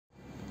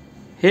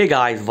Hey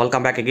guys,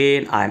 welcome back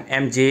again. I'm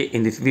MJ.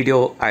 In this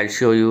video I'll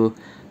show you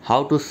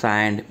how to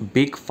send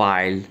big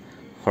file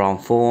from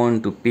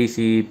phone to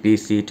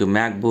PC to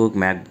MacBook,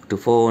 MacBook to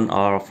phone,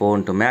 or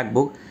phone to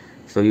MacBook.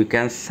 So you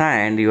can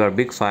send your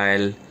big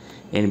file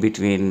in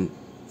between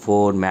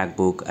phone,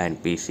 MacBook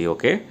and PC.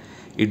 Okay,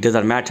 it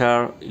doesn't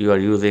matter you are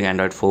using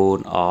Android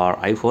phone or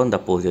iPhone, the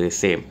procedure is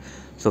same.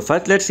 So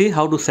first let's see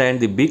how to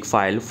send the big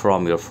file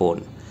from your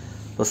phone.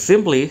 So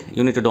simply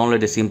you need to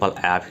download a simple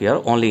app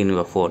here only in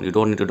your phone. You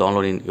don't need to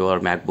download in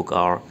your MacBook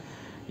or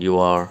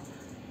your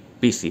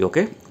PC.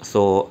 Okay,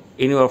 so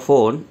in your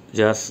phone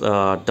just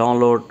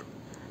download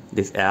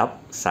this app,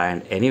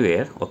 Send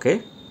Anywhere.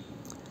 Okay,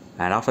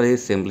 and after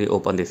this simply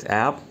open this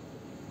app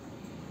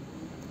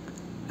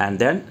and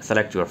then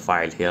select your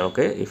file here.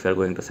 Okay, if you are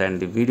going to send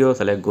the video,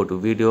 select go to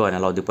video and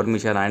allow the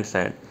permission and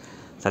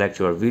select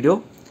your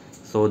video.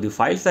 So the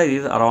file size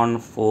is around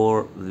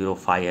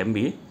 405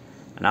 MB.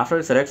 And after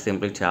you select,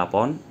 simply tap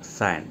on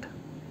send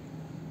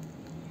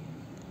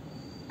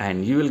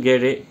and you will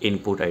get a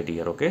input ID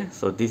here. Okay,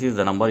 so this is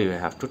the number you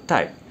have to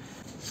type.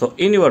 So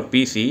in your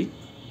PC,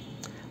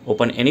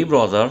 open any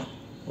browser,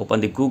 open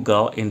the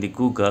Google. In the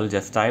Google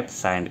just type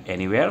Send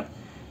Anywhere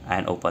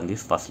and open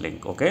this first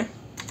link. Okay,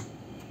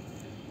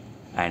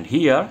 and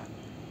here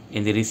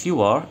in the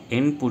receiver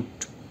input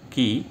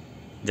key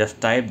just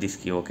type this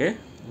key. Okay,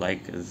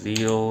 like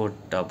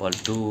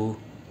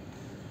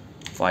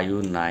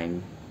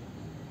 02259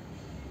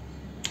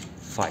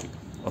 5.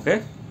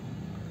 Okay,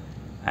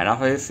 and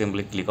after this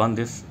simply click on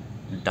this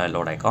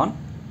download icon.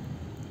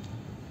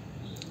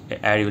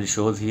 Ad will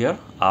shows here.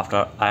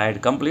 After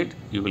ad complete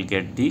you will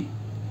get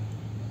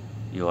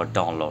your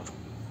download.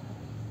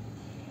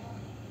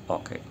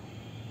 Okay,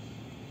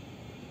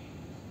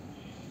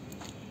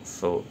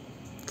 so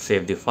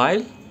save the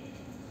file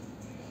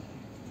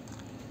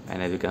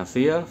and as you can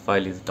see here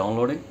file is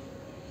downloading.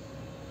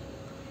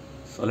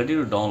 So let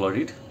you download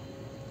it.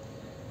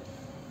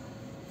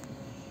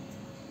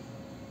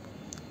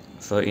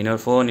 So in your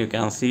phone you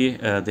can see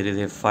there is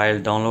a file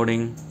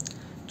downloading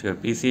to your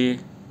PC.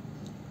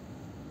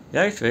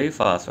 Yeah, it's very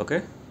fast.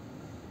 Okay,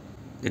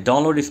 the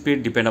download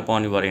speed depend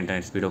upon your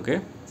internet speed.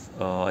 Okay,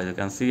 as you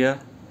can see here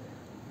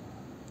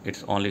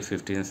it's only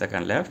 15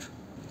 seconds left.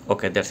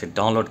 Okay, that's it,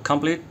 download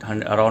complete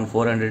and around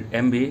 400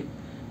 MB.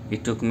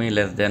 It took me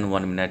less than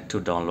 1 minute to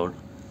download.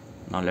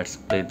 Now let's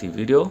play the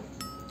video.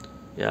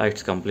 Yeah,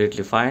 it's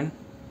completely fine.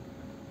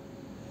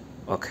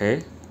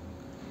 Okay,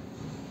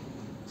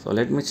 so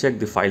let me check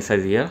the file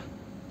size here.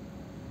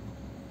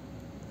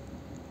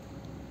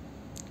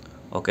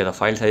 Okay, the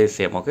file size is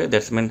same. Okay,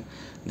 that's mean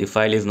the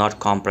file is not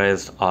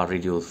compressed or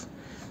reduced.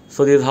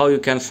 So this is how you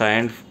can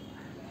send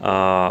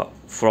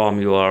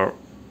from your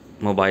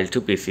mobile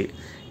to PC.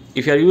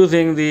 If you are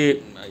using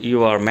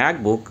your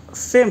MacBook,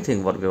 same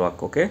thing will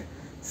work. Okay,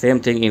 same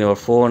thing in your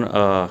phone.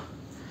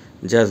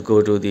 Just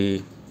go to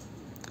the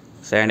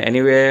Send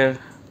Anywhere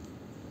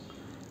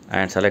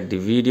and select the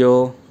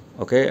video.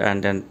 Okay,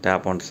 and then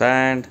tap on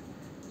send.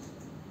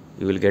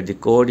 You will get the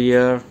code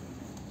here.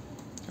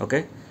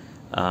 Okay,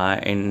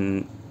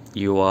 in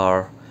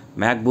your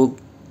MacBook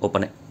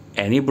open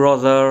any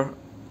browser,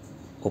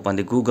 open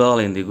the Google.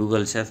 In the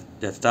Google just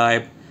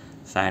type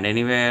Send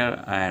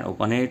Anywhere and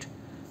open it,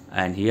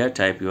 and here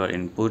type your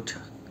input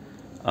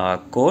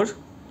code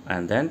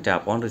and then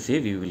tap on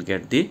receive. You will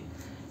get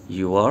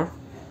your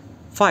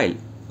file.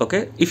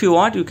 Okay, if you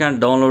want you can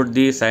download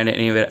the Send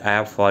Anywhere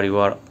app for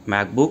your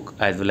MacBook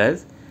as well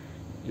as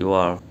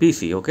your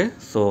PC. Okay,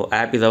 so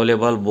app is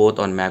available both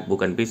on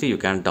MacBook and PC. You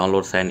can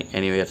download Send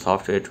Anywhere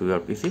software to your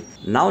PC.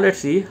 Now let's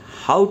see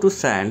how to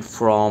send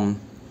from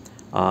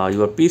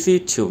your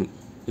PC to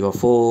your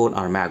phone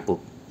or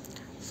MacBook.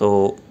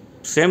 So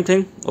same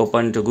thing,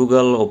 open to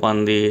Google,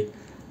 open the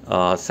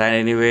Send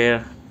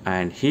Anywhere,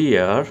 and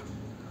here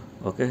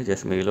okay,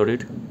 just reload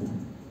it,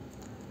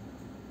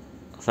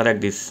 select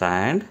this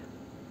send,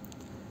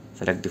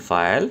 select the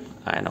file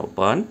and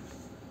open,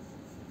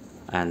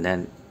 and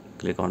then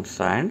click on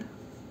send.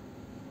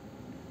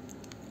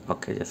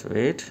 Okay, just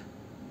wait.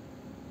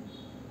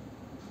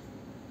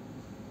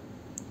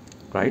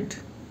 Right,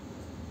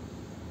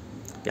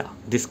 yeah,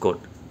 this code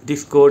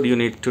you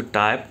need to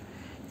type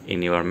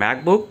in your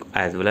MacBook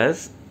as well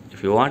as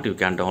if you want you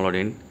can download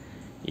in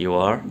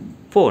your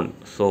phone.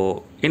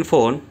 So in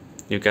phone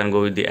you can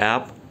go with the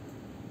app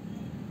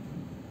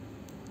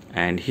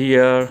and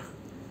here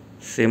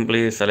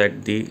simply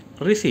select the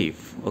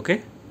receive.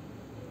 Okay,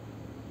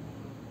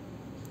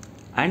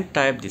 and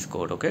type this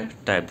code. Okay,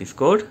 type this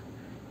code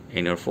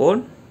in your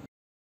phone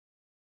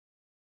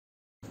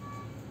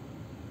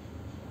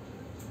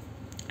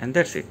and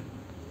that's it.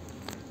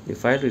 The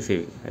file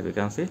receiving, as you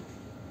can see,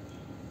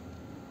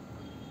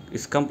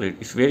 it's complete.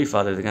 It's very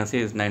fast. As you can see,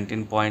 it's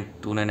 19.29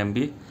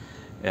 MB.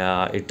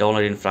 It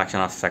downloaded in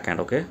fraction of a second.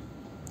 Okay,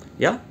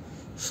 yeah,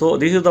 so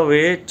this is the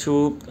way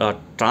to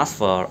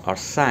transfer or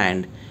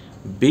send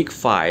big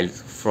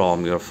files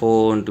from your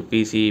phone to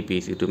PC,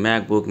 PC to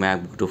MacBook,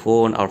 MacBook to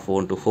phone, or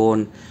phone to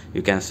phone.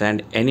 You can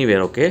send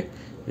anywhere. Okay,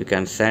 you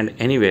can send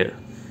anywhere.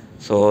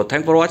 So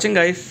thanks for watching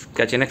guys.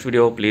 Catch you next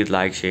video. Please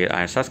like, share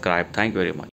and subscribe. Thank you very much.